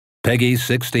Peggy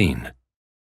 16.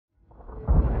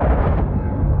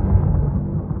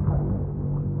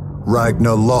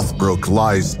 Ragnar Lothbrok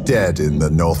lies dead in the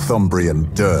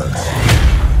Northumbrian dirt.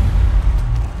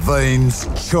 Veins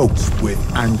choked with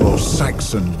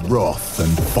Anglo-Saxon wrath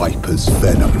and viper's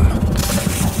venom.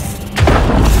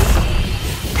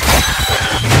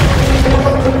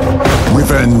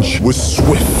 Revenge was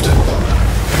swift.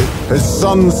 His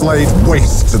sons laid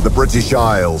waste to the British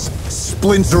Isles,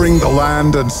 splintering the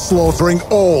land and slaughtering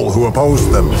all who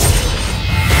opposed them.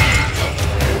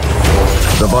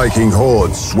 The Viking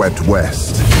horde swept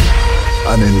west,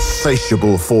 an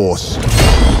insatiable force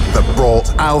that brought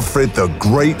Alfred the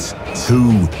Great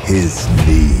to his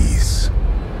knees.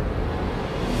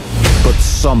 But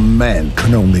some men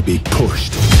can only be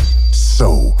pushed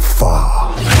so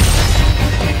far.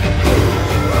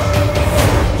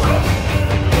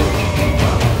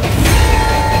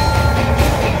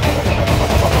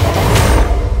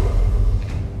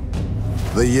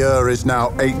 The year is now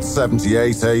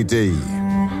 878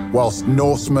 AD. Whilst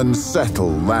Norsemen settle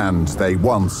land they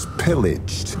once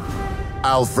pillaged,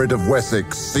 Alfred of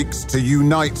Wessex seeks to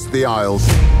unite the Isles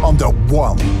under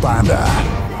one banner.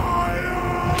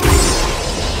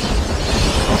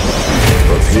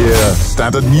 But here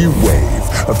stand a new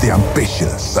wave of the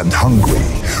ambitious and hungry,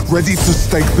 ready to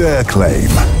stake their claim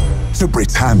to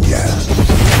Britannia.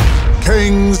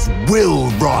 Kings will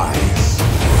rise.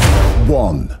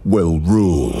 One will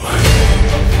rule.